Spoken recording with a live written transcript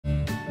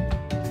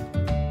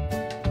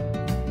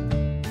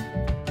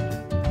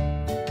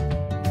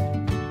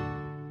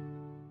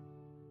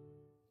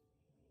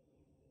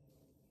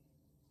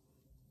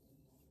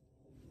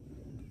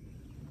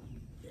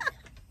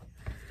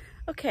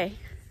Okay.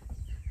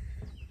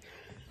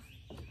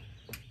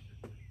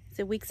 Is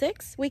it week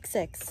 6? Week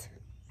 6.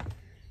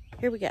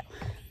 Here we go.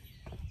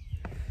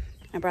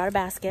 I brought a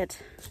basket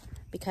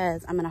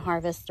because I'm going to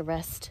harvest the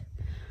rest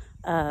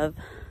of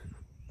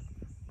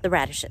the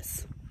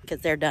radishes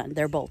because they're done.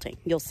 They're bolting.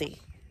 You'll see.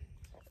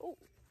 Ooh.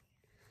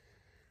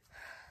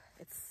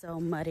 It's so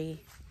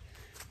muddy.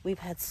 We've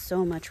had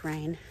so much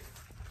rain.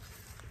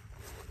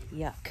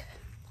 Yuck.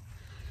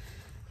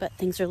 But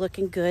things are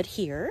looking good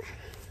here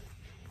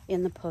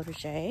in the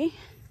potager.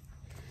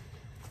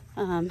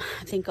 I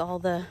think all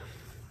the,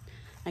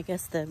 I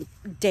guess the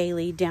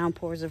daily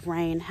downpours of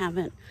rain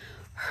haven't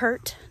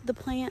hurt the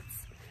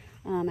plants.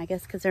 I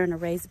guess because they're in a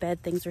raised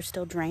bed, things are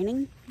still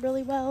draining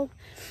really well.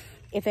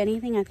 If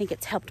anything, I think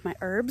it's helped my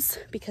herbs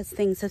because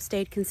things have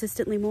stayed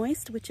consistently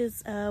moist, which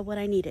is what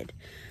I needed.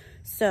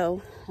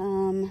 So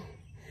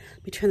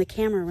let me turn the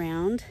camera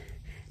around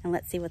and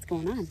let's see what's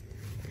going on.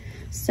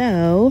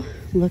 So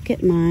look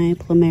at my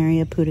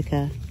Plumeria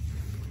pudica.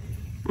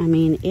 I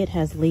mean, it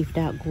has leafed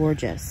out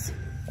gorgeous.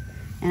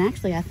 And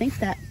actually, I think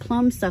that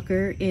plum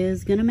sucker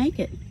is gonna make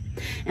it.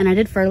 And I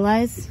did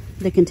fertilize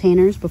the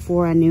containers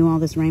before I knew all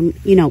this rain,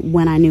 you know,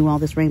 when I knew all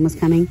this rain was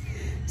coming.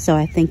 So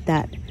I think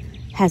that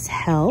has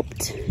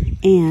helped.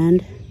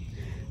 And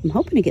I'm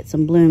hoping to get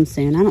some blooms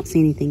soon. I don't see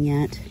anything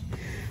yet.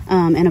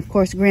 And of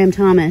course, Graham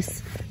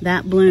Thomas,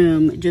 that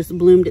bloom just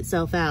bloomed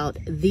itself out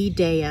the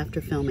day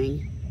after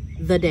filming.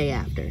 The day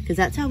after, because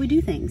that's how we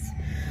do things.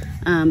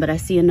 But I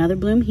see another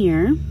bloom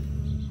here.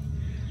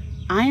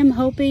 I am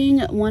hoping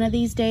one of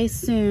these days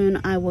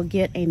soon I will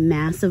get a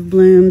mass of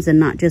blooms and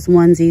not just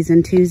onesies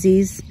and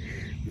twosies,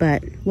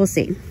 but we'll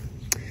see.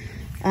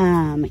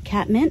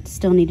 Catmint,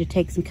 still need to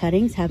take some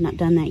cuttings, have not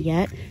done that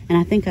yet, and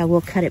I think I will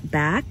cut it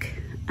back.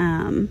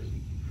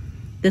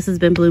 This has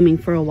been blooming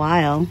for a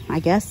while, I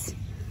guess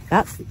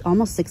about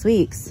almost 6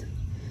 weeks.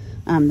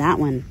 That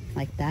one,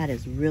 like that,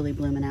 is really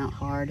blooming out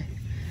hard.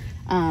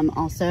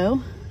 Also,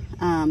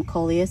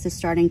 coleus is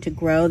starting to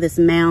grow. This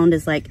mound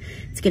is like,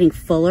 it's getting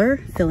fuller,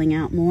 filling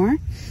out more.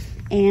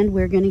 And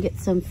we're gonna get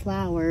some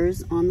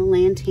flowers on the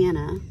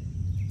lantana.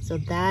 So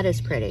that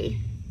is pretty.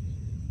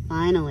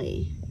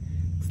 Finally,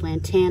 this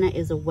lantana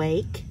is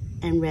awake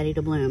and ready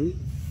to bloom.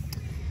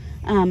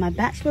 My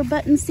bachelor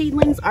button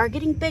seedlings are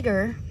getting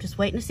bigger. Just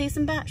waiting to see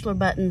some bachelor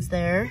buttons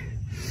there.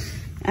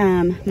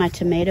 My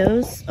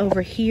tomatoes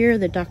over here,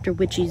 the Dr.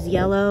 Witchy's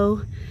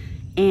yellow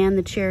and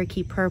the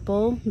Cherokee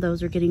purple,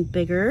 those are getting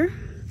bigger.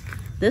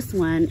 This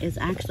one is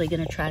actually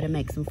gonna try to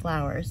make some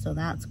flowers, so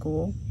that's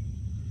cool.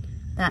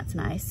 That's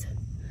nice.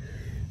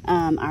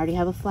 I already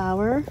have a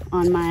flower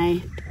on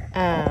my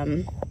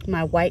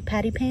my white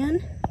patty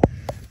pan.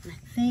 I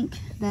think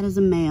that is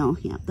a male.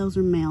 Yeah, those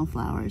are male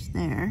flowers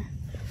there.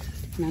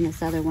 And then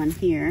this other one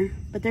here,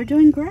 but they're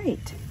doing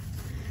great.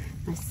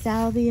 My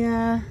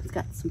salvia, it's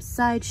got some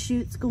side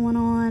shoots going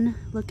on,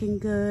 looking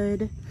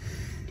good.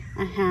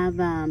 I have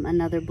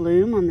another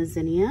bloom on the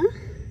zinnia.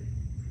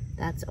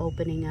 That's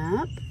opening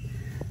up.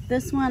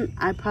 This one,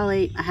 I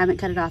haven't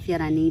cut it off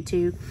yet. I need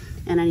to,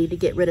 and I need to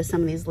get rid of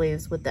some of these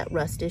leaves with that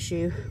rust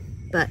issue.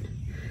 But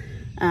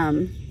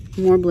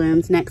more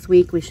blooms. Next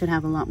week, we should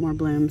have a lot more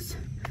blooms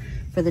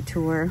for the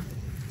tour.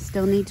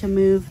 Still need to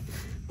move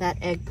that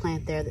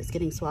eggplant there that's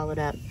getting swallowed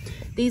up.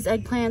 These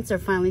eggplants are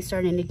finally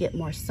starting to get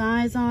more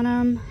size on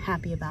them.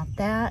 Happy about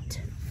that.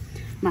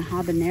 My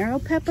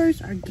habanero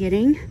peppers are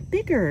getting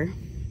bigger.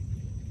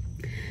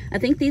 I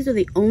think these are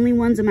the only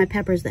ones in my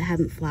peppers that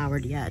haven't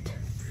flowered yet.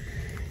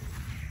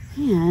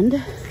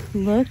 And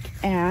look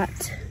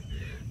at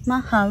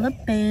my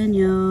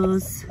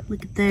jalapenos.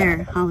 Look at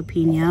there,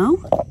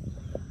 jalapeno.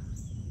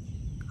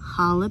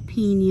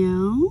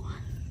 Jalapeno.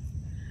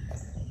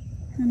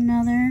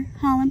 Another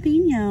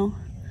jalapeno.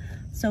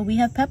 So we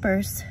have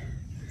peppers.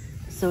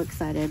 So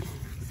excited,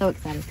 so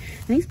excited.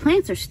 And these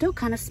plants are still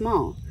kind of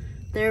small.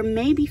 They're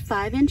maybe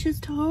 5 inches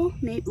tall,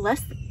 maybe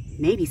less,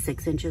 maybe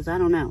 6 inches, I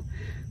don't know.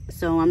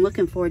 So I'm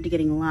looking forward to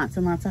getting lots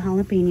and lots of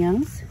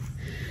jalapenos.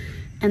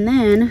 And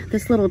then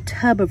this little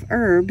tub of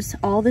herbs,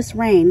 all this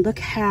rain, look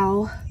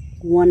how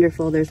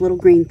wonderful. There's little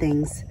green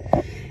things.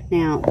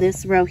 Now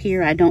this row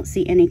here, I don't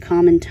see any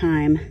common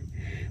thyme,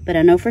 but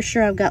I know for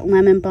sure I've got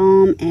lemon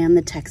balm and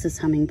the Texas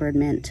hummingbird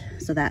mint.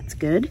 So that's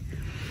good.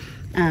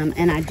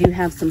 And I do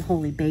have some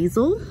holy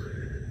basil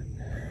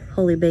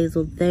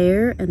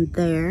there and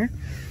there.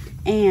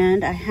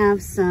 And I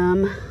have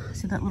some,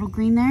 see that little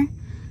green there?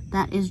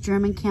 That is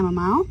German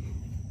chamomile.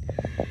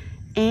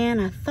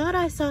 And I thought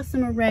I saw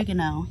some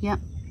oregano. Yep,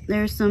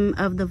 there's some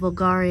of the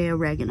Bulgaria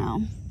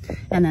oregano.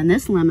 And then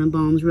this lemon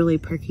balm's really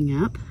perking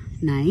up.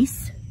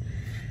 Nice.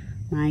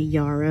 My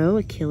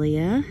yarrow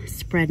achillea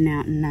spreading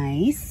out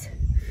nice.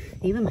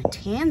 Even my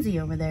tansy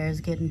over there is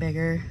getting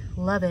bigger.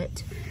 Love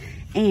it.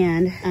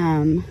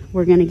 And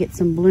we're gonna get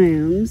some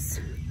blooms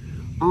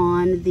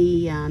on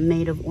the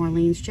Maid of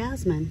Orleans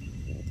jasmine.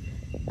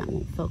 That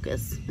won't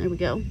focus. There we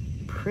go.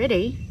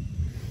 Pretty.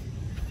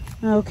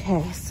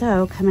 Okay,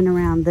 so coming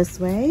around this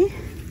way,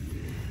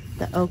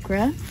 the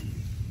okra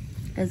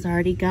has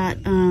already got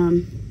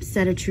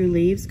set of true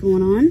leaves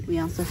going on. We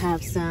also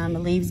have some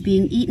leaves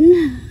being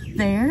eaten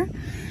there.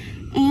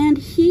 And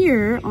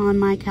here on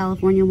my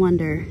California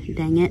Wonder,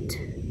 dang it,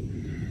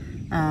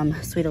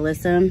 Sweet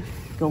Alyssum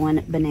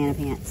going banana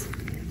pants.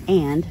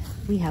 And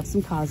we have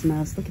some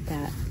cosmos, look at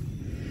that.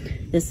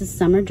 This is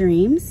Summer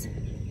Dreams,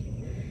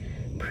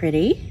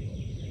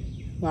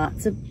 pretty,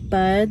 lots of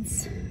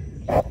buds.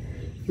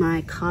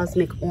 My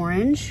Cosmic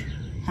Orange,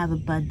 have a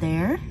bud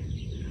there.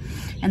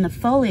 And the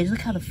foliage,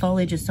 look how the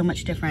foliage is so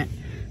much different.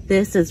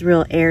 This is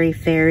real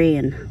airy-fairy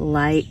and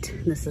light.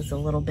 This is a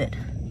little bit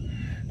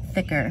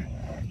thicker.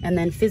 And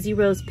then Fizzy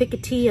Rose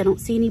Picotee, I don't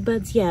see any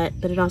buds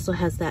yet, but it also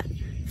has that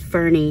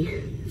ferny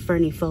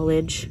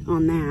foliage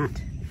on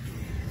that.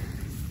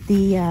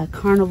 The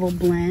Carnival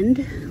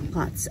Blend,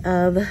 lots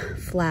of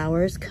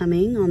flowers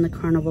coming on the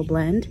Carnival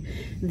Blend.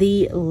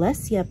 The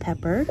Lesia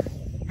Pepper,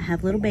 I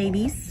have little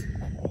babies.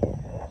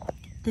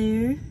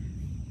 There,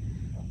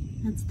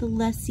 that's the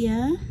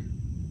Lesia.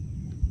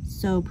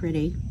 So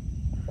pretty.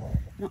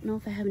 I don't know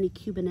if I have any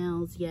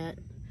Cubanelles yet.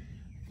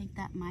 I think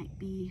that might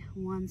be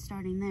one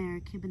starting there,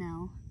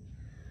 Cubanelle.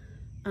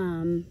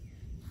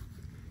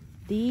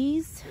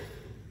 These,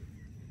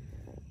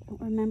 I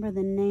don't remember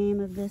the name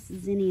of this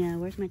zinnia.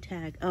 Where's my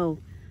tag? Oh,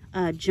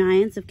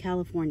 Giants of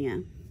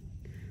California.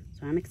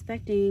 So I'm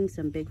expecting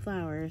some big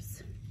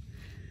flowers.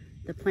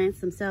 The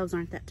plants themselves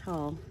aren't that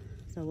tall,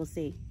 so we'll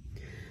see.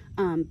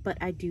 But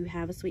I do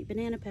have a sweet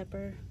banana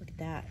pepper. Look at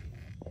that.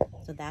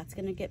 So that's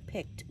gonna get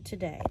picked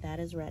today. That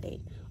is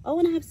ready. Oh,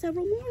 and I have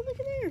several more. Look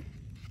at there.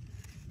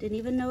 Didn't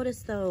even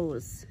notice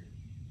those.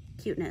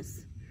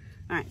 Cuteness.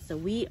 All right, so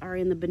we are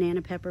in the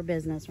banana pepper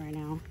business right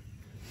now.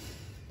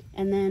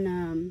 And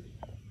then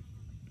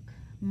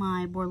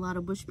my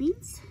Borlato bush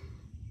beans.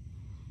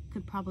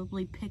 Could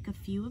probably pick a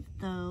few of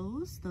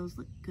those. Those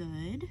look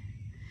good.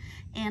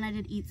 And I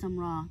did eat some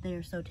raw. They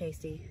are so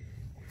tasty.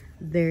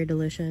 Very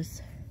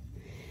delicious.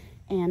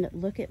 And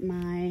look at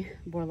my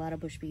Borlato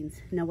bush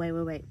beans. No,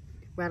 wait.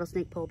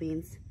 Rattlesnake pole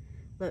beans.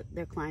 Look,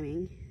 they're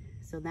climbing.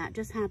 So that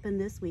just happened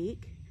this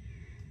week.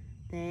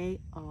 They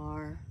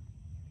are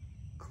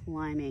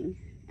climbing.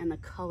 And the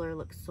color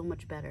looks so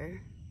much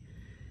better.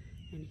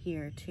 And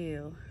here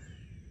too.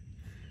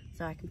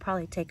 So I can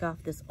probably take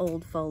off this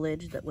old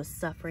foliage that was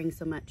suffering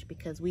so much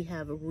because we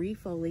have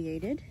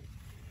refoliated.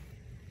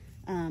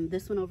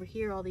 This one over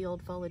here, all the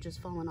old foliage has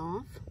fallen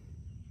off.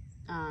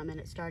 And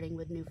it's starting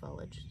with new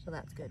foliage, so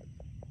that's good.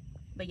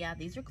 But yeah,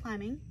 these are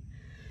climbing.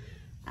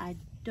 I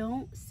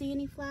don't see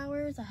any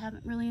flowers. I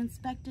haven't really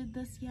inspected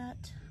this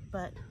yet,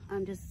 but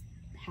I'm just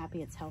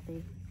happy it's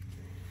healthy.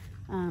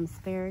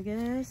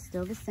 Asparagus,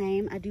 still the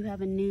same. I do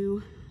have a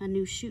new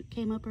shoot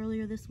came up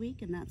earlier this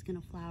week, and that's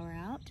gonna flower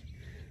out,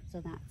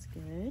 so that's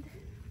good.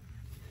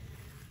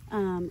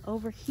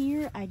 Over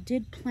here, I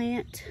did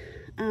plant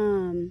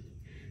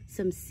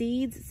some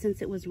seeds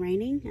since it was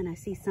raining, and I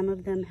see some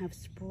of them have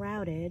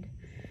sprouted.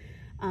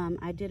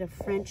 I did a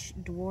French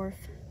dwarf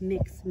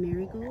mix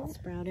marigold,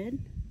 sprouted.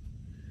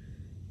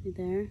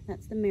 There,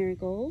 that's the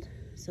marigold.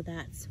 So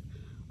that's,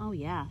 oh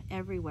yeah,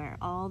 everywhere.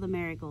 All the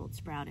marigold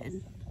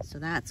sprouted. So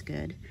that's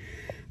good.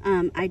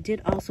 I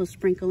did also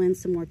sprinkle in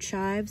some more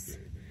chives.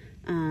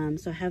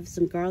 So I have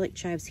some garlic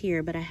chives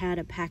here, but I had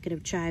a packet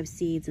of chive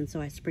seeds, and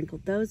so I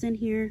sprinkled those in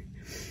here.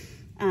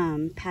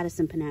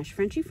 Pattison Panache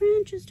Frenchy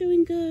French is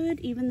doing good.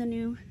 Even the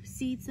new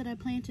seeds that I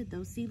planted,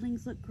 those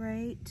seedlings look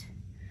great.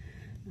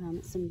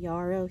 Some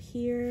yarrow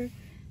here.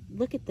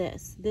 Look at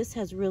this. This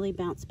has really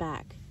bounced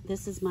back.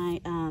 This is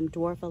my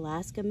Dwarf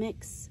Alaska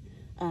Mix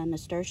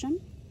nasturtium.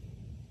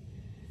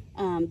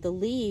 The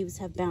leaves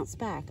have bounced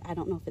back. I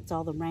don't know if it's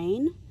all the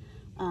rain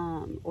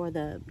or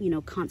the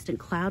constant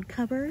cloud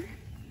cover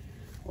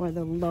or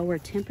the lower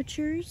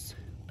temperatures,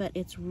 but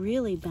it's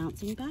really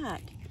bouncing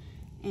back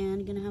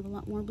and gonna have a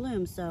lot more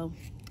bloom. So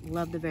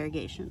love the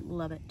variegation,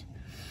 love it.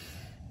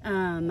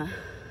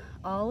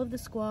 All of the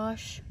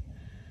squash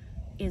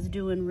is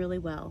doing really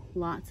well.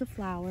 Lots of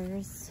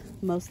flowers,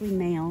 mostly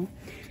male.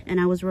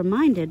 And I was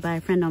reminded by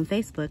a friend on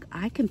Facebook,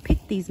 I can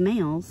pick these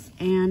males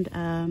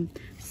and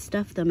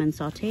stuff them and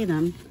saute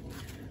them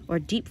or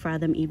deep fry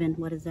them even.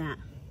 What is that?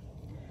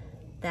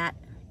 That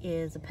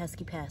is a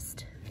pesky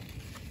pest.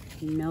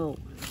 No.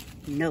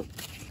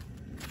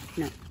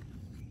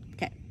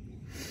 Okay.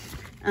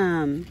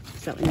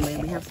 So anyway,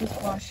 we have some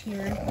squash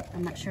here.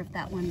 I'm not sure if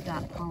that one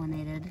got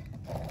pollinated.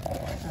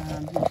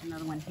 There's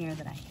another one here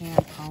that I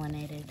hand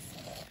pollinated,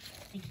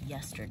 I think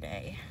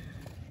yesterday.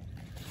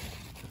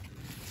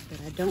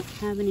 But I don't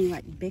have any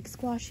like big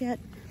squash yet.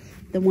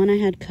 The one I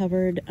had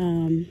covered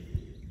in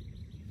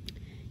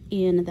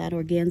that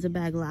organza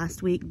bag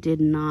last week did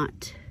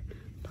not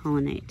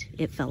pollinate.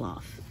 It fell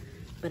off.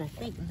 But I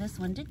think this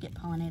one did get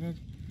pollinated.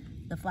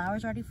 The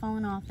flower's already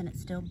fallen off and it's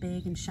still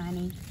big and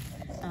shiny.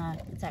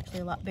 It's actually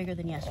a lot bigger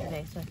than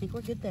yesterday, so I think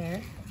we're good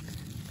there.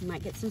 We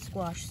might get some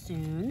squash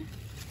soon.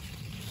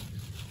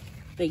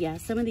 But yeah,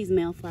 some of these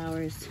male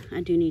flowers,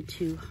 I do need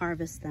to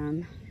harvest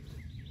them.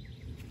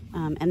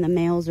 And the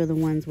males are the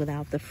ones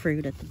without the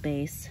fruit at the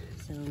base.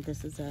 So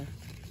this is a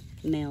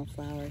male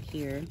flower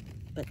here,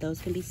 but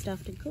those can be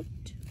stuffed and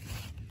cooked.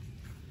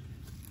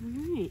 All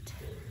right,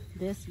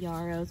 this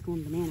yarrow's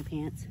going banana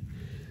pants.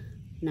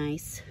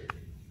 Nice.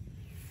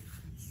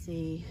 Let's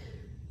see.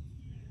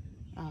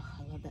 Oh,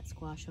 I love that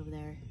squash over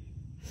there.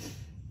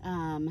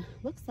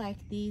 Looks like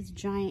these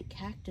giant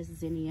cactus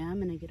zinnia, I'm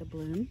gonna get a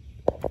bloom.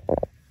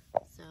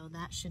 So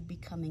that should be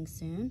coming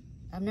soon.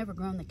 I've never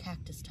grown the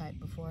cactus type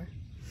before.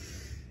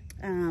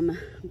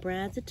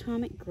 Brad's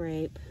atomic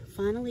grape,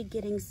 finally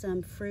getting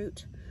some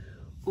fruit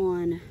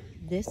on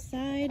this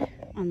side,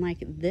 on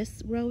like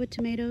this row of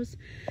tomatoes.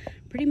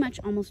 Pretty much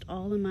almost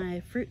all of my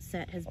fruit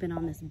set has been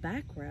on this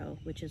back row,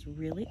 which is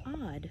really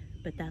odd,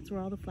 but that's where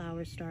all the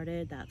flowers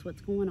started. That's what's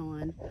going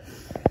on.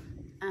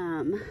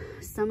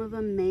 Some of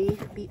them may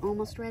be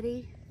almost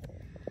ready.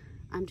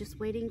 I'm just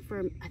waiting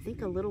for, I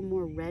think, a little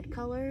more red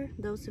color.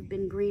 Those have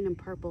been green and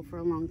purple for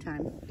a long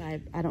time.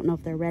 I don't know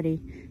if they're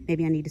ready.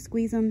 Maybe I need to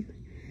squeeze them.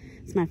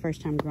 It's my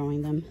first time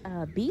growing them.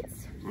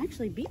 Beets,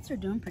 actually beets are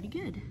doing pretty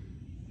good.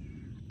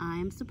 I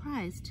am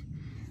surprised.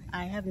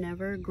 I have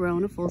never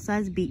grown a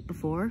full-size beet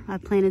before.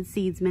 I've planted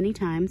seeds many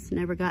times,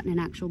 never gotten an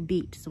actual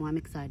beet, so I'm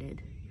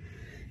excited.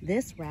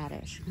 This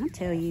radish, I'll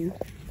tell you,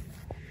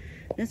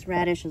 this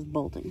radish is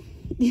bolting.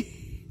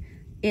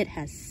 It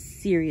has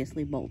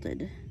seriously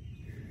bolted.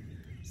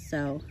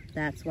 So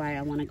that's why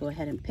I want to go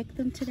ahead and pick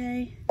them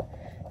today.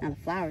 Now the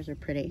flowers are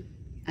pretty.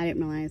 I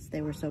didn't realize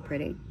they were so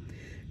pretty.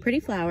 Pretty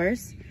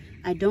flowers.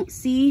 I don't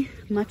see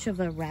much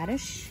of a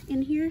radish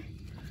in here.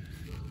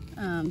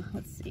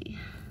 Let's see.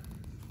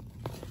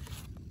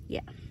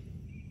 Yeah,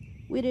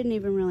 we didn't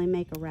even really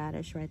make a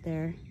radish right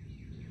there.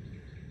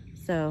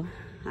 So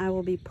I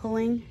will be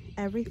pulling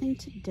everything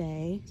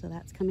today. So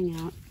that's coming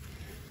out.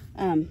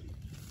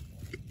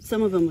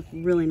 Some of them look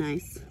really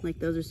nice. Like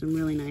those are some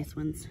really nice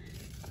ones.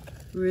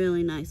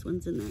 Really nice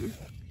ones in there.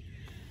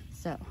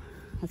 So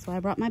that's why I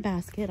brought my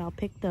basket. I'll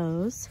pick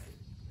those.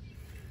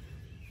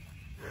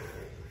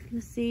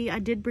 Let's see, I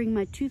did bring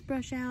my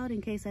toothbrush out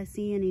in case I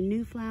see any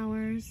new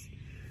flowers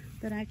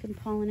that I can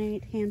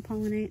pollinate, hand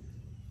pollinate.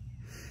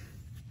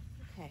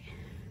 Okay,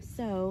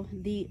 so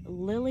the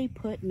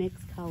Lilliput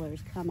mixed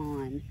colors, come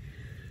on.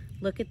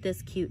 Look at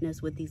this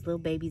cuteness with these little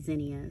baby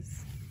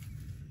zinnias.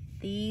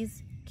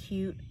 These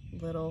cute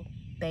little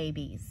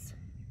babies.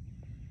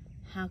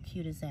 How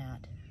cute is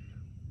that?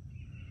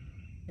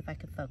 If I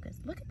could focus.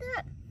 Look at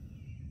that.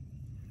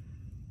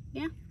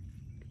 Yeah,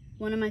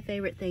 one of my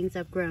favorite things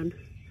I've grown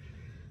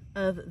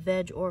of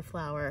veg or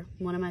flower.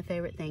 One of my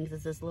favorite things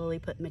is this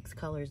Lilliput mixed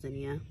color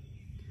zinnia.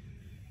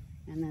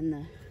 And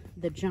then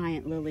the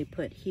giant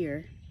Lilliput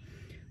here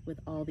with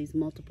all these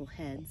multiple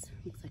heads.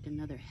 Looks like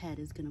another head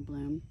is gonna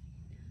bloom.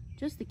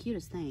 Just the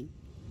cutest thing.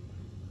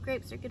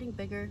 Grapes are getting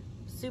bigger.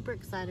 Super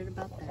excited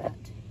about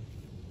that.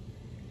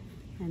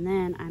 And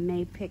then I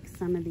may pick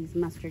some of these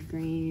mustard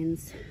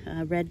greens,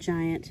 red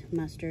giant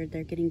mustard.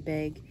 They're getting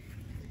big.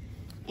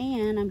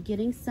 And I'm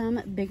getting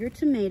some bigger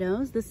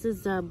tomatoes. This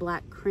is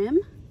black krim.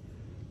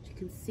 As you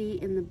can see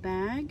in the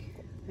bag,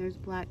 there's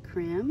black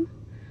krim,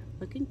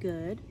 looking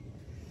good.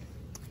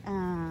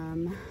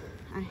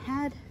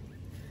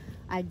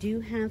 I do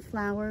have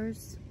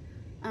flowers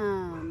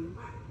on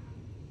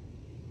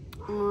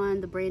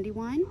the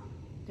brandywine.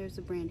 There's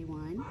a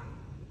brandywine.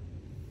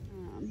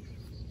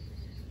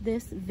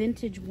 This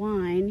vintage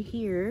wine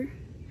here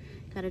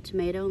got a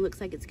tomato. Looks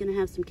like it's gonna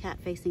have some cat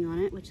facing on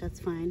it, which that's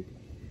fine.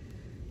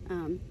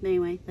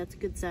 Anyway, that's a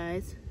good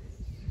size.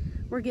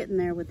 We're getting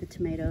there with the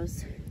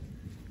tomatoes.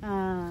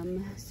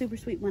 Super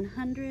Sweet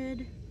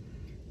 100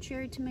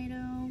 cherry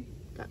tomato.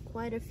 Got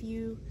quite a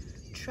few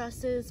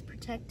trusses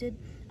protected.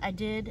 I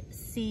did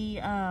see,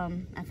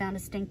 I found a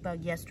stink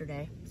bug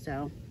yesterday,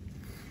 so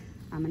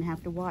I'm gonna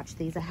have to watch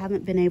these. I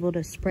haven't been able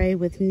to spray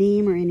with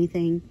neem or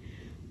anything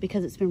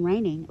because it's been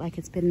raining, like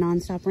it's been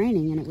nonstop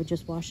raining, and it would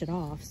just wash it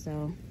off,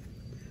 so.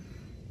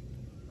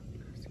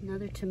 There's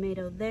another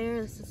tomato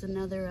there. This is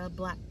another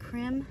black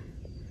krim.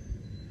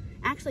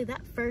 Actually,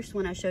 that first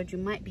one I showed you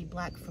might be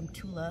black from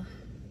Tula.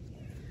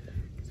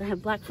 So I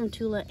have black from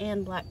Tula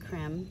and black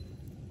krim.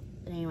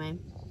 But anyway,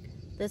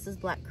 this is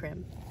black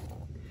krim.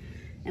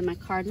 And my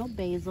cardinal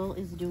basil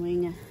is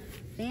doing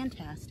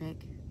fantastic.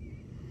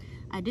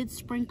 I did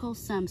sprinkle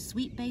some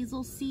sweet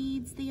basil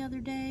seeds the other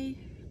day.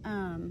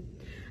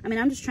 I mean,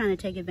 I'm just trying to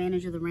take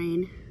advantage of the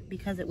rain.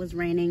 Because it was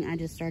raining, I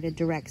just started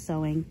direct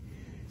sowing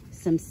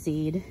some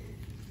seed.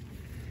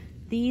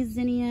 These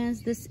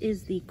zinnias, this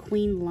is the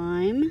Queen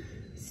Lime.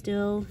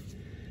 Still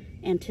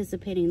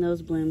anticipating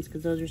those blooms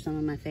because those are some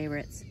of my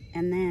favorites.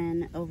 And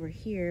then over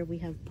here we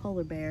have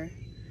Polar Bear.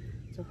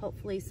 So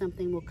hopefully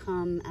something will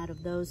come out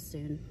of those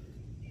soon.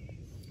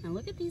 Now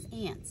look at these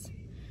ants.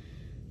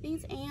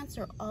 These ants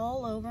are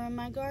all over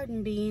my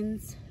garden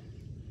beans.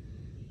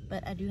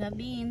 But I do have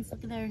beans,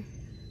 look at there.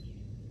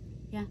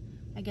 Yeah,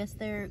 I guess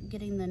they're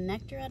getting the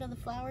nectar out of the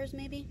flowers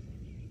maybe.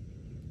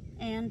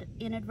 And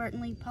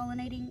inadvertently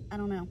pollinating, I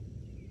don't know.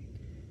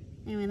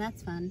 Anyway,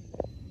 that's fun.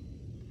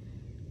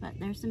 But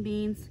there's some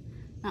beans,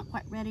 not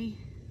quite ready.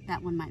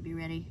 That one might be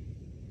ready.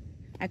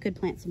 I could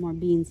plant some more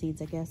bean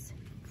seeds, I guess.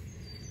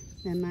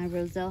 Then my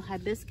Roselle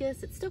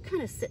hibiscus, it's still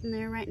kind of sitting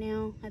there right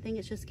now. I think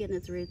it's just getting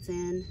its roots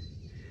in.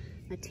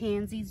 My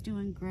tansy's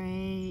doing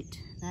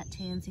great. That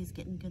tansy's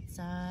getting good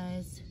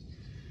size.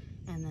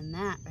 And then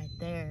that right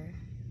there,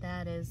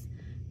 that is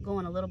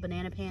going a little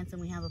banana pants,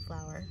 and we have a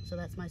flower. So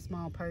that's my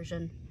small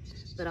Persian,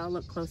 but I'll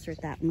look closer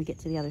at that when we get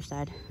to the other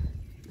side.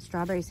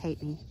 Strawberries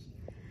hate me.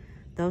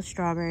 Those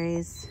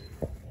strawberries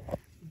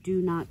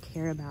do not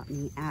care about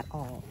me at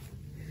all.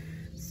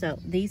 So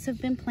these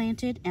have been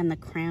planted and the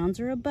crowns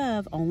are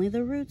above, only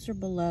the roots are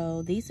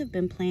below. These have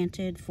been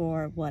planted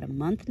for what, a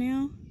month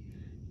now?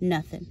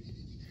 Nothing.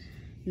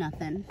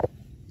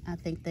 I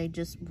think they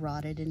just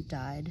rotted and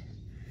died.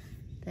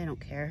 They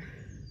don't care.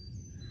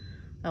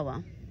 Oh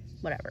well,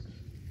 whatever.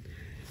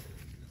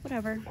 Look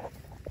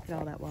at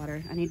all that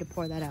water. I need to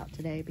pour that out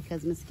today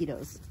because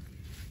mosquitoes.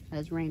 That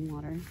is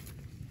rainwater.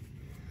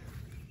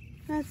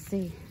 Let's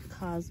see,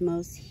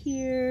 Cosmos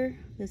here.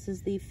 This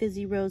is the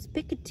Fizzy Rose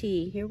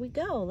Picotee. Here we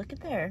go, look at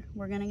there.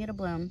 We're gonna get a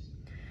bloom.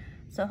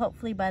 So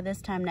hopefully by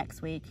this time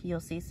next week, you'll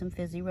see some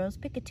Fizzy Rose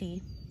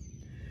Picotee.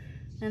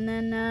 And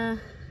then,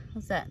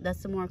 what's that? That's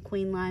some more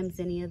Queen Lime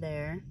Zinnia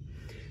there.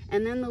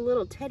 And then the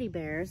little teddy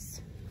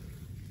bears.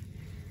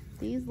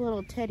 These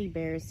little teddy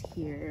bears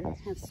here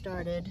have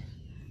started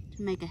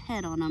to make a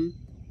head on them,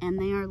 and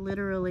they are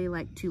literally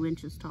like 2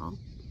 inches tall.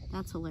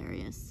 That's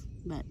hilarious,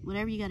 but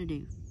whatever you gotta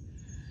do,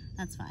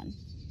 that's fine.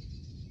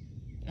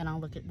 And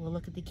we'll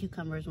look at the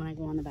cucumbers when I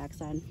go on the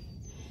backside.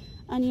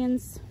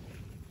 Onions,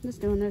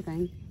 just doing their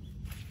thing.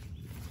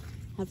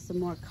 Have some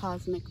more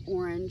cosmic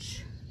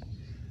orange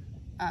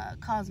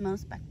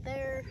Cosmos back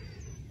there.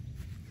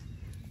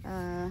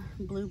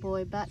 Blue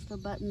Boy bachelor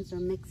buttons are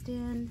mixed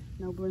in,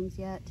 no blooms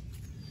yet.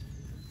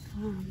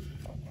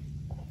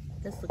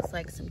 This looks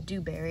like some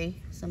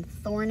dewberry, some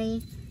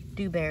thorny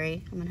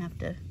dewberry. I'm gonna have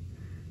to,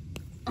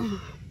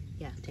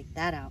 yeah, take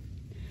that out.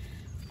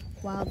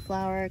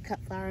 Wildflower, cut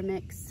flower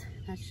mix.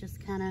 That's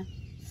just kind of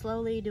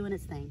slowly doing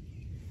its thing.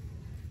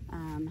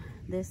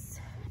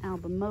 This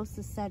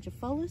Albumosa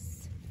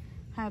sagittiferus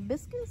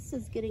hibiscus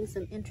is getting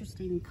some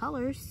interesting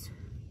colors,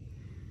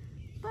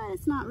 but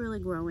it's not really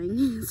growing.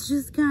 It's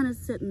just kind of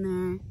sitting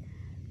there.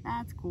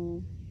 That's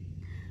cool.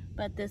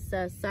 But this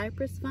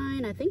cypress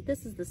vine, I think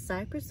this is the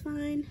cypress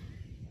vine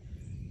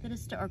that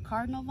is, or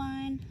cardinal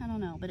vine, I don't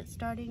know, but it's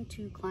starting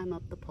to climb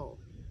up the pole,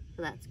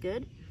 so that's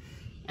good.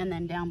 And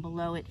then down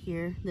below it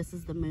here, this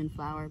is the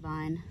moonflower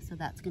vine, so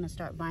that's gonna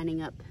start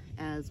vining up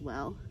as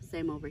well.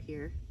 Same over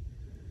here.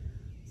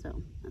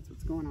 So that's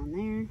what's going on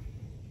there.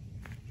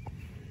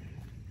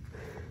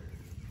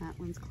 That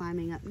one's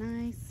climbing up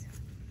nice.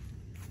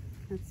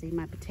 Let's see,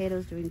 my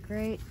potato's doing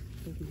great.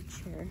 Here's my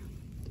chair.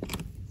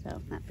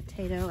 So that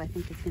potato I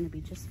think is gonna be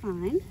just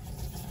fine.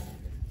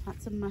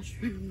 Lots of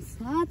mushrooms,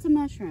 lots of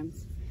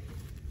mushrooms.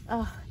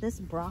 Oh, this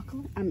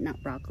broccoli,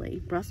 not broccoli,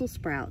 Brussels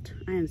sprout.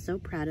 I am so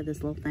proud of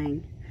this little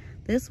thing.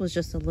 This was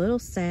just a little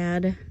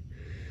sad,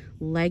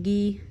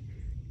 leggy,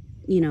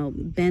 you know,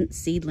 bent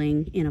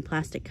seedling in a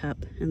plastic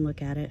cup, and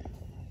look at it.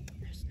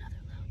 There's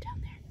another little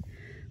down there.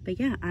 But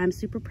yeah, I'm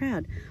super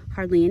proud.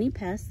 Hardly any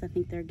pests. I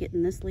think they're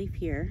getting this leaf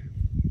here,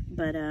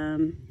 but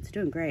it's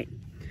doing great.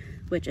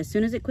 Which, as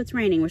soon as it quits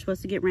raining, we're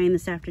supposed to get rain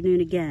this afternoon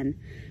again.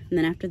 And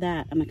then after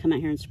that, I'm gonna come out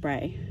here and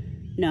spray.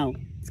 No,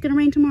 it's gonna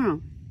rain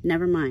tomorrow.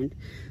 Never mind.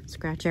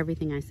 Scratch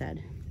everything I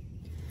said.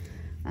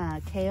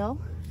 Kale,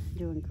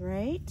 doing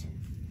great.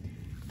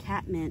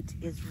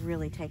 Catmint is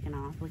really taking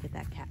off. Look at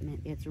that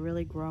catmint. It's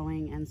really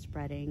growing and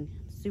spreading.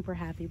 Super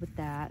happy with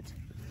that.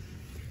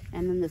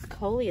 And then this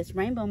coleus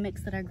rainbow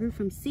mix that I grew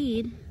from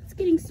seed, it's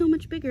getting so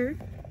much bigger.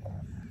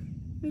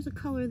 There's a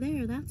color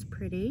there, that's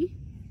pretty.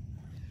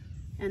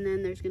 And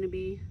then there's gonna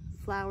be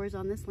flowers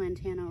on this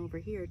lantana over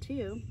here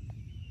too.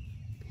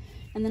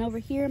 And then over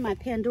here, my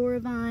Pandora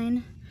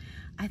vine,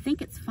 I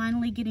think it's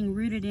finally getting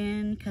rooted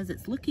in because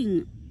it's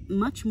looking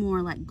much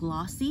more like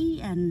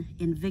glossy and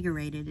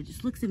invigorated. It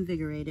just looks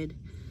invigorated.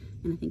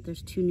 And I think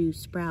there's 2 new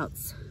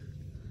sprouts,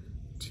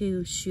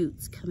 2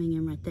 shoots coming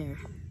in right there.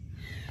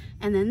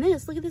 And then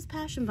this, look at this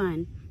passion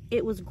vine.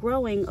 It was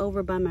growing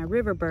over by my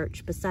river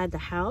birch beside the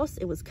house.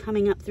 It was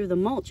coming up through the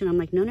mulch, and I'm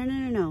like,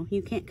 no,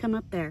 you can't come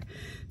up there.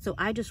 So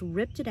I just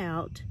ripped it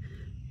out,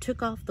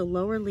 took off the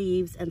lower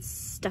leaves, and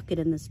stuck it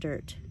in this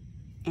dirt.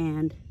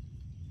 And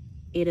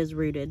it is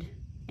rooted.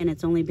 And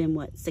it's only been,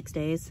 what, 6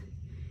 days?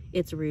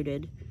 It's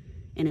rooted,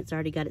 and it's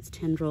already got its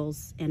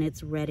tendrils, and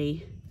it's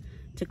ready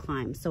to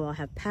climb. So I'll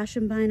have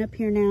passion vine up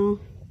here now,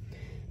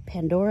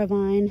 Pandora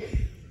vine,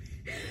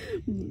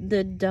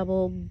 the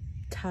double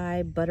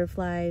tie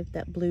butterfly,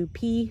 that blue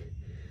pea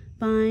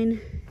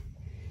vine,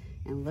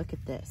 and look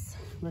at this.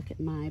 Look at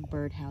my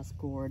birdhouse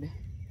gourd.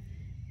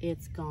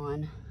 It's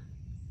gone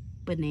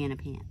banana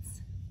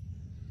pants,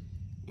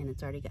 and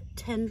it's already got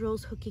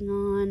tendrils hooking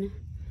on.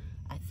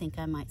 I think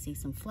I might see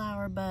some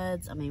flower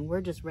buds. I mean,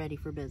 we're just ready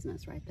for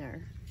business right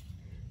there.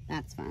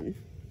 That's fun.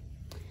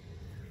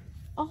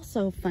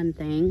 Also, fun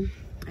thing,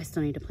 I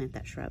still need to plant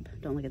that shrub.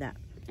 Don't look at that.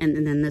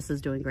 And then this is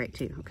doing great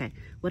too. Okay,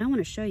 what I want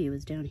to show you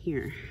is down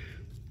here.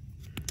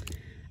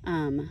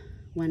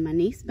 When my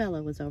niece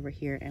Bella was over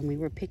here and we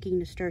were picking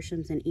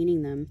nasturtiums and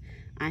eating them,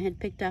 I had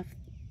picked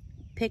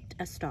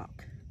a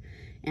stalk,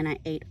 and I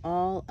ate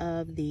all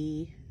of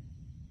the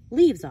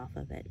leaves off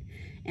of it.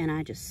 And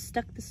I just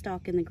stuck the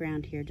stalk in the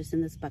ground here, just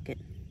in this bucket.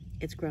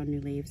 It's grown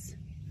new leaves.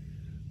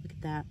 Look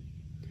at that.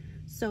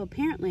 So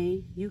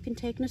apparently you can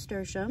take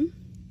nasturtium,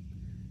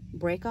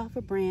 break off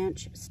a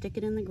branch, stick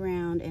it in the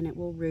ground, and it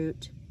will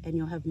root, and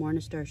you'll have more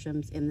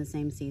nasturtiums in the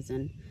same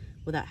season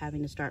without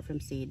having to start from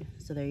seed.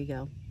 So there you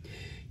go.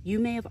 You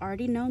may have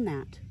already known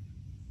that,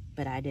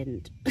 but I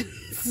didn't.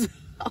 So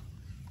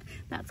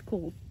that's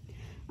cool.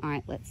 All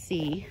right, let's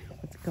see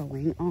what's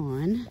going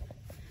on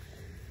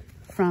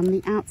from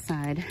the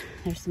outside.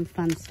 There's some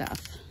fun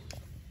stuff.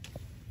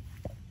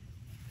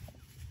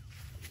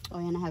 Oh,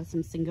 and I have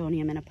some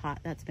syngonium in a pot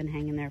that's been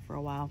hanging there for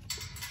a while.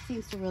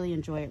 Seems to really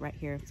enjoy it right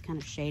here. It's kind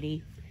of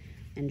shady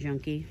and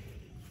junky.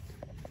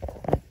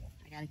 But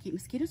I gotta keep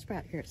mosquito spray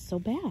out here. It's so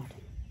bad.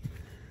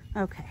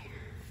 Okay.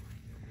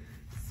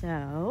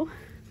 So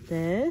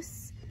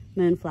this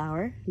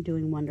moonflower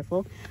doing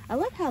wonderful. I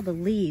love how the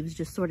leaves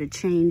just sort of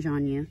change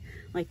on you.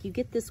 Like you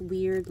get this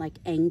weird like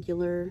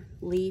angular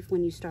leaf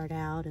when you start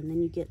out, and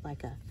then you get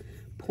like a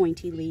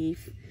pointy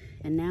leaf,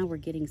 and now we're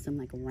getting some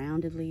like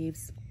rounded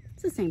leaves.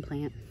 It's the same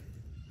plant.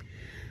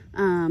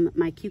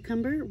 My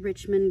cucumber,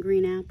 Richmond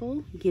green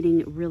apple,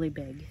 getting really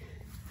big,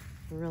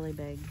 really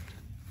big.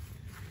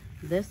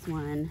 This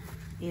one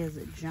is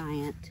a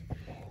giant,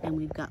 and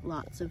we've got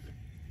lots of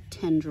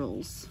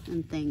tendrils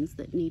and things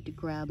that need to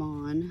grab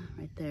on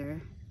right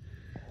there.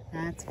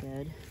 That's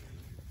good.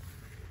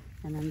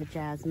 And then the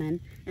jasmine,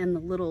 and the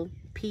little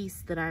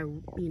piece that I,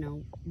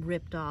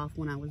 ripped off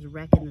when I was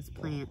wrecking this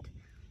plant,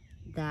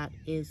 that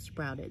is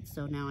sprouted.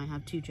 So now I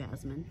have 2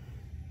 jasmine.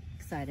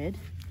 Excited.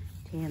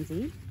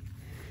 Tansy.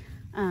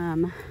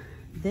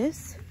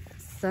 This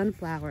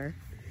sunflower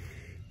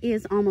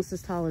is almost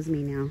as tall as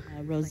me now.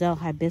 Roselle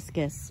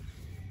hibiscus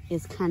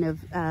is kind of,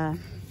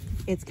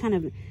 it's kind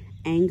of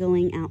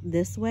angling out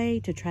this way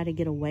to try to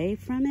get away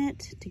from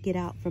it, to get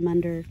out from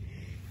under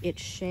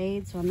its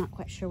shade. So I'm not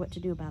quite sure what to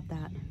do about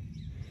that.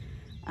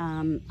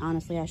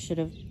 Honestly, I should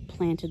have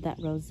planted that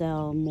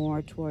roselle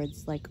more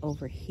towards like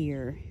over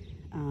here.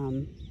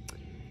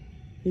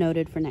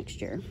 Noted for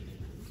next year.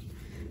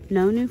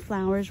 No new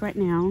flowers right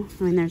now.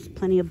 I mean, there's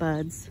plenty of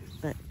buds,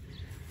 but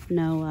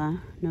no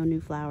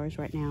new flowers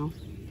right now.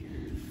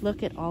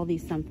 Look at all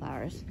these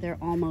sunflowers. They're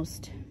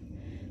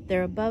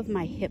above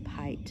my hip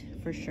height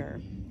for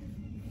sure.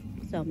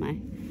 So my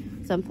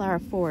sunflower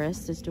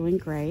forest is doing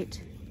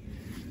great.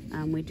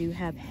 We do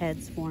have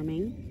heads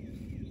forming.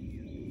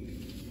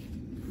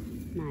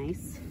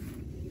 Nice.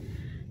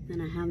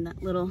 Then I have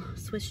that little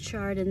Swiss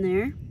chard in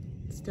there,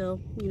 still,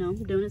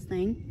 doing its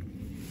thing.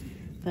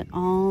 But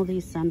all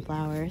these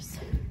sunflowers.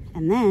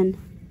 And then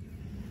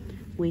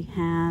we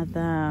have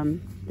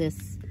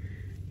this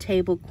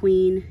table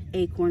queen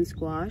acorn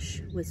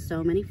squash with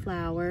so many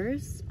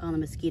flowers. Oh, the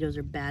mosquitoes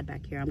are bad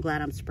back here. I'm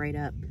glad I'm sprayed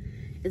up.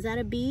 Is that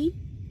a bee?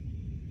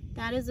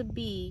 That is a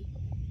bee.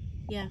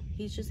 Yeah,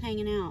 he's just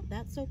hanging out.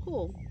 That's so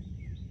cool.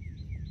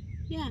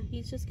 Yeah,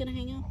 he's just gonna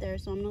hang out there,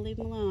 so I'm gonna leave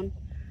him alone.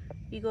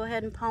 You go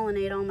ahead and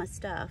pollinate all my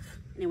stuff.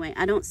 Anyway,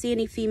 I don't see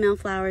any female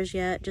flowers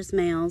yet, just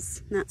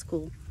males. That's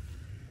cool.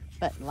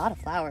 But a lot of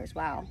flowers,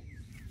 wow.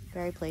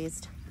 Very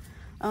pleased.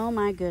 Oh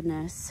my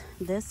goodness,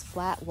 this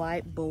flat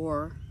white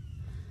borer.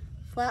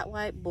 Flat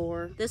white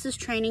borer. This is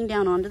training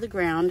down onto the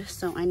ground,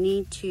 so I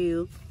need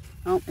to,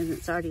 oh, and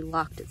it's already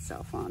locked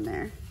itself on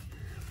there.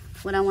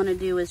 What I wanna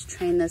do is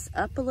train this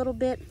up a little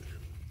bit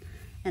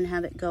and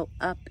have it go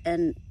up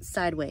and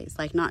sideways,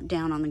 like not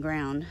down on the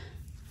ground.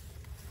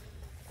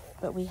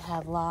 But we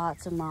have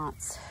lots and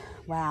lots.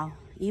 Wow,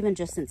 even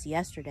just since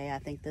yesterday, I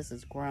think this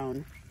has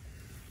grown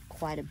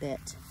quite a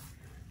bit.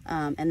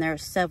 And there are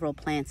several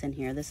plants in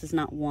here. This is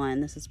not one,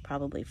 this is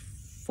probably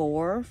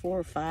four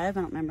or five.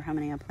 I don't remember how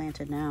many I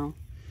planted now.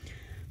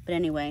 But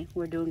anyway,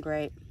 we're doing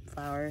great.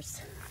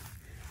 Flowers.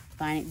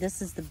 Fine.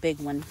 This is the big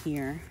one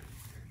here.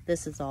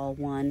 This is all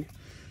one.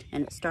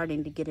 And it's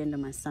starting to get into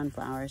my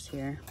sunflowers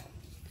here.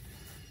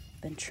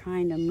 Been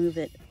trying to move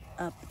it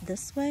up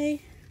this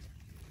way.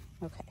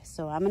 Okay,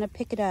 so I'm gonna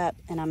pick it up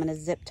and I'm gonna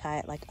zip tie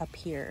it like up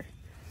here.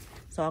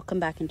 So I'll come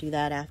back and do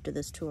that after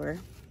this tour.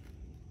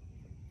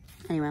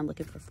 Anyway, I'm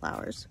looking for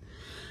flowers.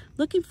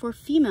 Looking for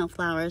female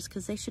flowers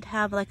because they should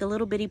have like a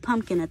little bitty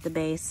pumpkin at the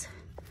base.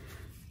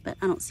 But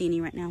I don't see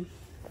any right now.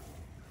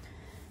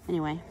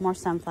 Anyway, more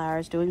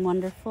sunflowers, doing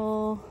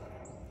wonderful.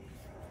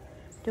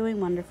 Doing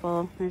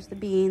wonderful. There's the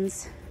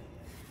beans.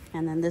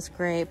 And then this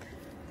grape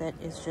that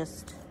is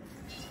just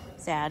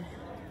sad.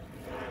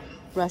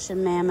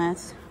 Russian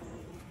mammoth.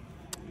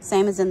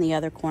 Same as in the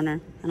other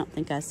corner. I don't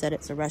think I said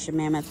it's a Russian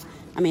mammoth.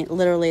 I mean,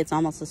 literally, it's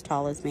almost as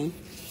tall as me.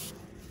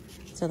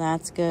 So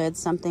that's good.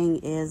 Something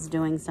is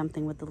doing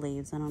something with the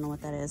leaves. I don't know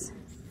what that is.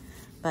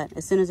 But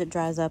as soon as it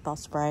dries up, I'll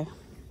spray.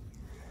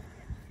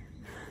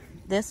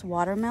 This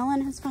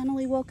watermelon has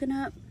finally woken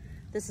up.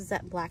 This is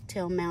that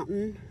Blacktail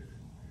Mountain.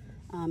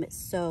 It's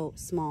so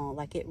small.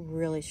 Like, it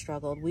really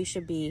struggled. We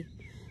should be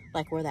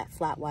like where that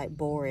flat white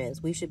borer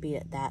is. We should be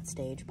at that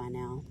stage by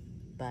now.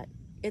 But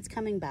it's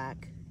coming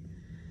back.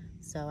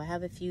 So I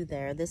have a few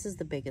there. This is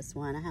the biggest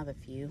one. I have a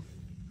few.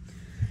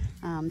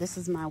 This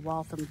is my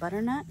Waltham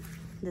butternut.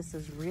 This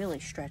is really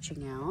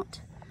stretching out.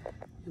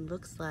 It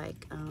looks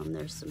like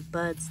there's some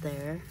buds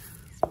there.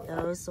 See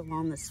those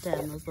along the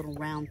stem, those little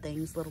round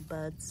things, little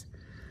buds.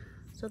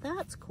 So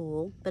that's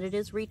cool, but it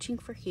is reaching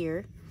for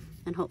here,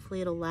 and hopefully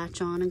it'll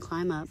latch on and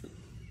climb up.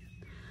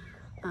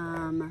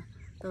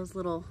 Those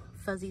little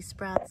fuzzy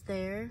sprouts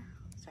there,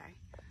 sorry,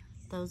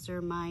 those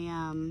are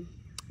my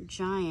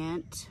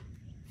giant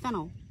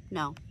fennel.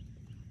 No,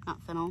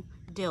 not fennel,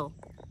 dill,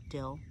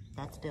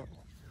 that's dill.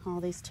 All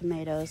these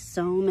tomatoes,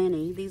 so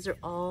many. These are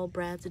all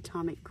Brad's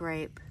Atomic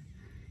Grape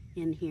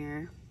in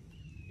here.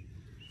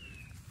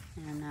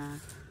 And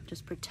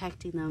just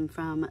protecting them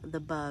from the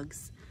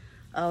bugs.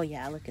 Oh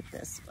yeah, look at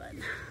this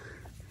one.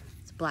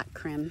 It's black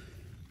crim.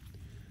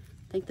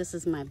 I think this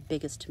is my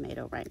biggest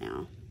tomato right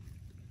now.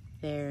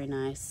 Very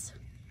nice,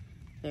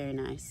 very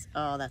nice.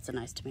 Oh, that's a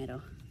nice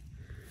tomato.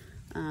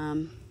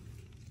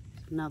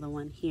 Another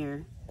one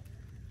here,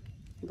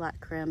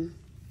 black crim.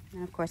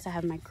 And of course I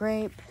have my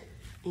grape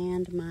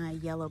and my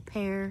yellow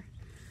pear.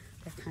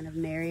 They're kind of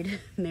married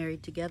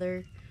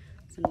together.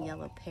 Some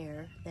yellow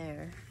pear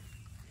there.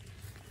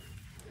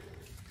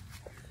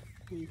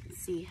 And you can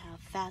see how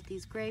fat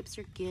these grapes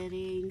are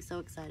getting. So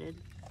excited.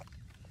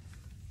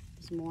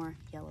 There's more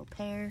yellow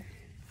pear.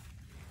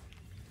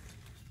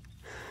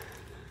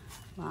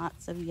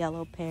 Lots of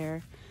yellow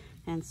pear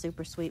and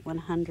super sweet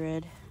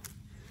 100.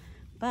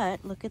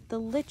 But look at the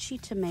lychee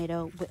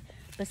tomato.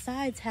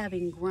 Besides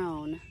having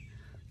grown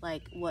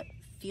like what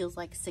feels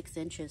like 6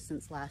 inches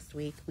since last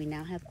week, we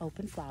now have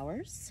open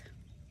flowers.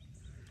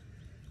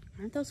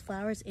 Aren't those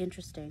flowers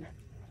interesting?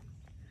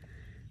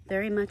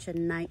 Very much a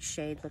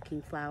nightshade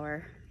looking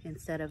flower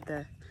instead of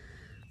the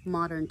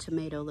modern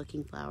tomato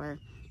looking flower.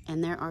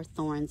 And there are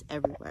thorns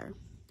everywhere.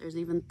 There's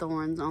even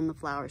thorns on the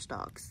flower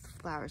stalks,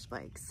 flower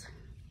spikes.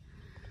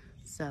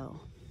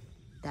 So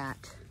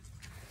that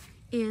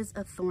is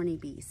a thorny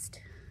beast.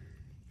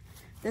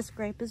 This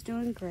grape is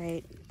doing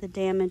great. The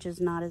damage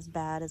is not as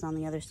bad as on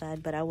the other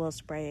side, but I will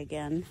spray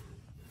again.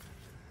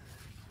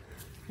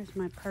 Here's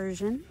my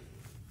Persian.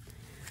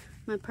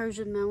 My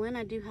Persian melon,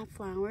 I do have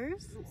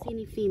flowers. I don't see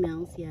any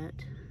females yet,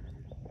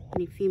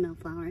 any female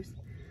flowers,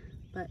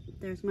 but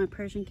there's my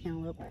Persian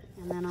cantaloupe.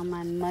 And then on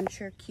my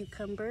muncher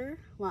cucumber,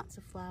 lots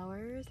of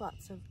flowers,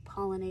 lots of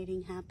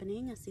pollinating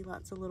happening. I see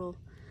lots of little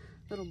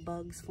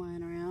bugs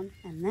flying around.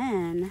 And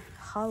then,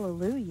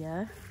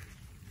 hallelujah,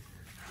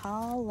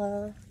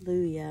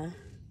 hallelujah.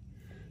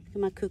 Look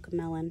at my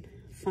cucamelon.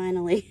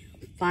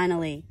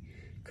 Finally,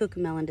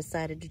 cucamelon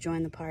decided to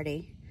join the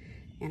party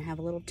and have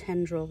a little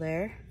tendril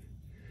there.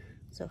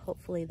 So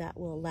hopefully that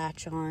will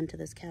latch on to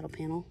this cattle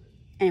panel.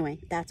 Anyway,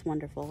 that's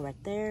wonderful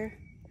right there.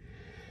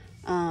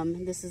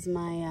 This is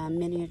my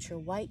miniature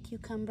white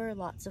cucumber,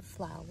 lots of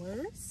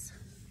flowers.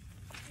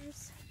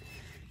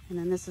 And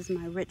then this is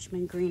my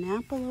Richmond green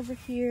apple over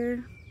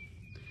here.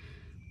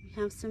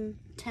 We have some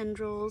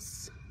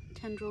tendrils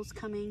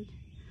coming.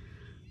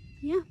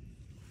 Yeah,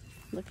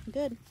 looking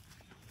good.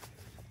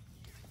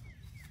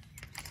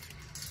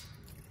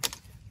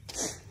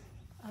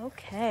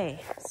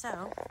 Okay,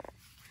 so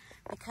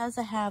because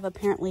I have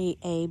apparently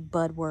a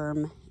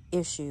budworm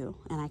issue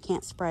and I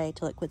can't spray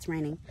till it quits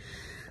raining,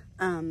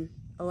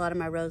 a lot of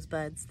my rose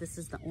buds, this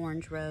is the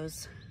orange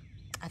rose.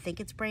 I think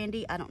it's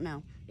brandy, I don't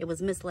know. It was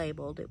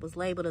mislabeled. It was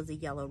labeled as a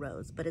yellow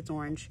rose, but it's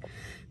orange.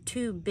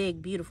 2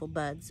 big, beautiful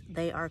buds.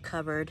 They are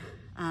covered.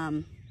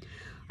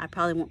 I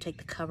probably won't take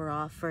the cover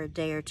off for a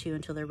day or 2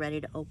 until they're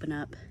ready to open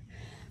up.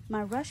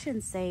 My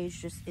Russian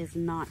sage just is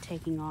not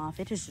taking off.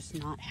 It is just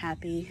not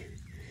happy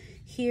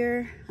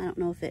here. I don't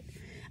know if it,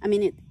 I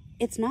mean,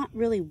 it's not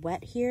really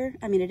wet here.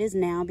 I mean, it is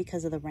now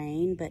because of the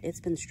rain, but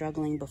it's been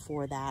struggling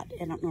before that.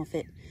 I don't know if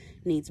it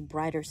needs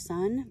brighter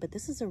sun, but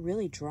this is a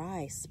really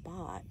dry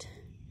spot.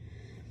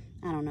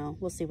 I don't know.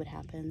 We'll see what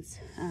happens.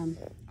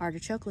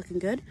 Artichoke looking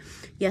good.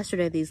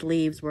 Yesterday, these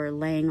leaves were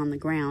laying on the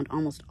ground,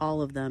 almost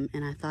all of them,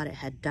 and I thought it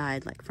had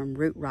died like from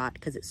root rot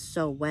because it's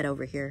so wet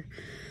over here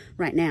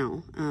right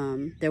now.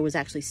 There was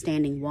actually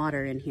standing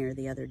water in here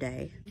the other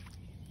day.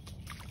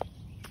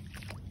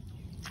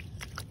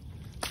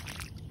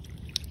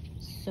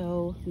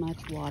 So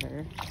much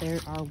water.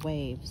 There are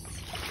waves.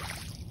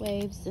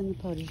 Waves in the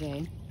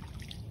potager.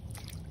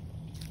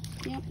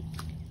 Yep.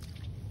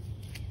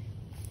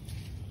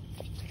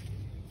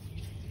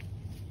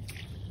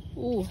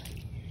 Ooh,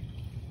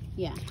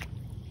 yeah.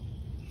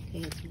 Okay,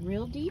 it's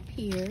real deep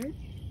here.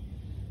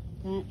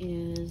 That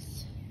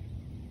is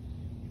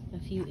a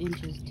few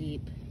inches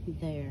deep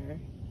there.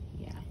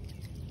 Yeah.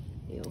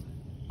 Ew.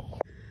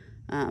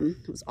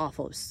 It was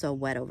awful. It was so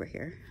wet over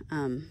here.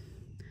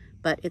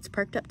 But it's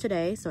perked up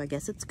today, so I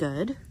guess it's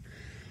good.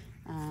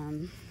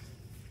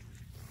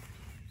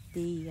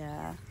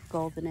 The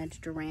golden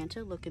edge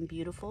duranta looking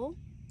beautiful.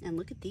 And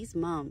look at these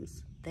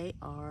mums. They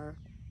are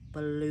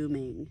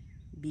blooming.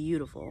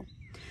 Beautiful.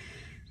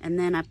 And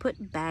then I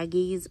put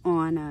baggies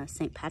on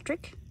St.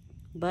 Patrick,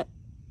 but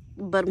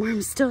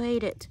budworms still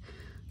ate it.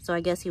 So I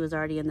guess he was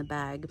already in the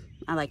bag.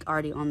 I like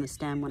already on the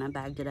stem when I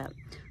bagged it up.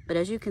 But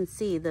as you can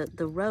see,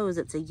 the rose,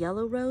 it's a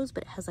yellow rose,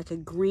 but it has like a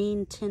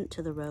green tint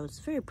to the rose. It's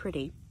very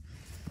pretty.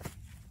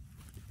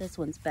 This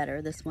one's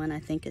better. This one I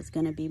think is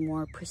gonna be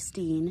more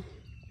pristine.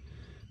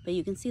 But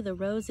you can see the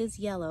rose is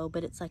yellow,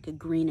 but it's like a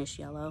greenish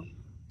yellow.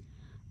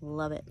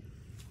 Love it.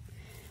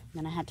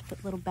 Then I had to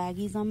put little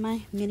baggies on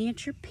my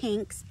miniature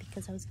pinks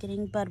because I was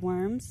getting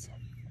budworms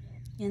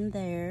in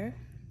there.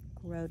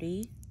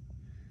 Grody.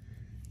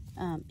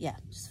 Yeah,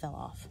 just fell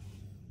off.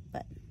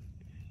 But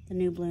the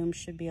new blooms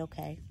should be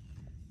okay.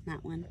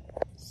 That one,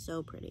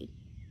 so pretty.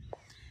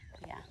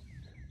 Yeah,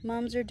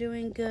 mums are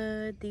doing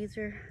good. These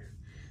are,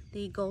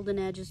 the golden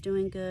edge is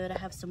doing good. I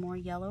have some more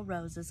yellow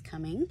roses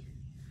coming.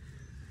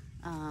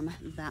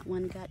 That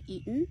one got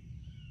eaten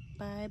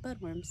by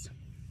budworms.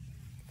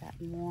 Got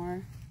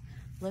more.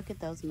 Look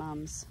at those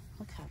mums.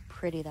 Look how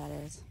pretty that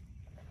is.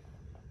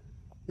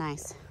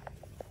 Nice.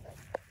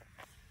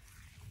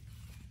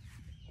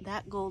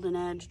 That golden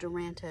edge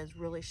Duranta is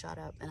really shot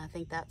up, and I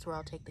think that's where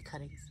I'll take the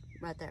cuttings,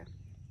 right there.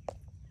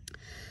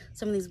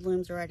 Some of these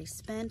blooms are already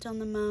spent on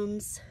the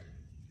mums,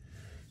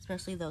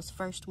 especially those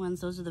first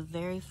ones. Those are the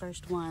very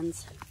first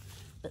ones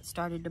that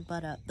started to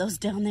bud up. Those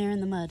down there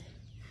in the mud.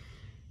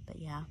 But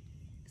yeah,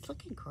 it's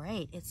looking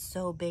great. It's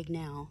so big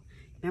now.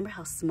 Remember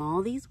how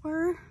small these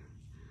were?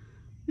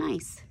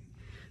 Nice.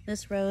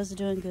 This rose is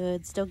doing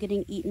good. Still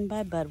getting eaten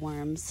by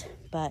budworms,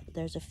 but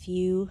there's a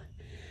few.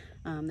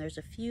 There's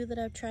a few that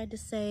I've tried to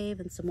save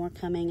and some more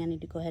coming. I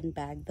need to go ahead and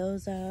bag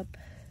those up.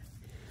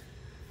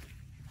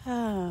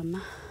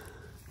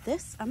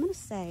 This, I'm gonna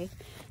say,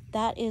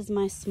 that is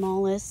my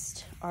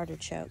smallest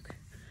artichoke.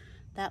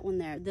 That one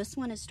there. This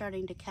one is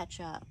starting to catch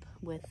up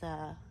with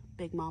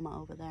Big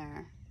Mama over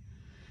there.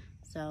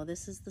 So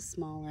this is the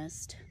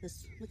smallest.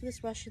 Look at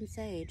this Russian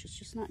sage. It's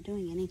just not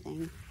doing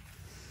anything.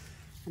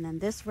 And then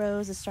this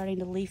rose is starting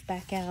to leaf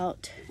back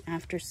out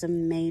after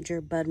some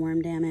major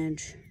budworm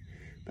damage.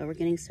 But we're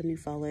getting some new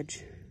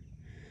foliage.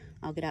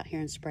 I'll get out here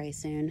and spray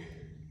soon.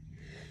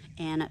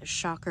 And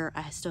shocker,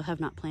 I still have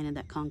not planted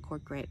that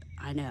Concord grape.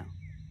 I know.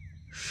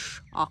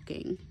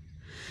 Shocking.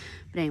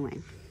 But anyway,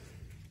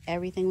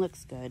 everything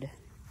looks good.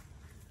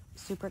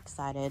 Super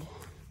excited.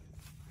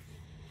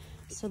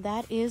 So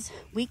that is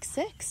week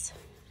 6.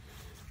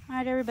 All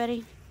right,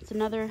 everybody. It's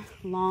another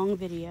long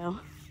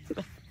video.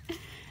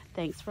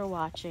 Thanks for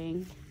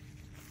watching.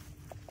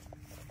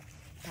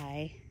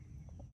 Bye.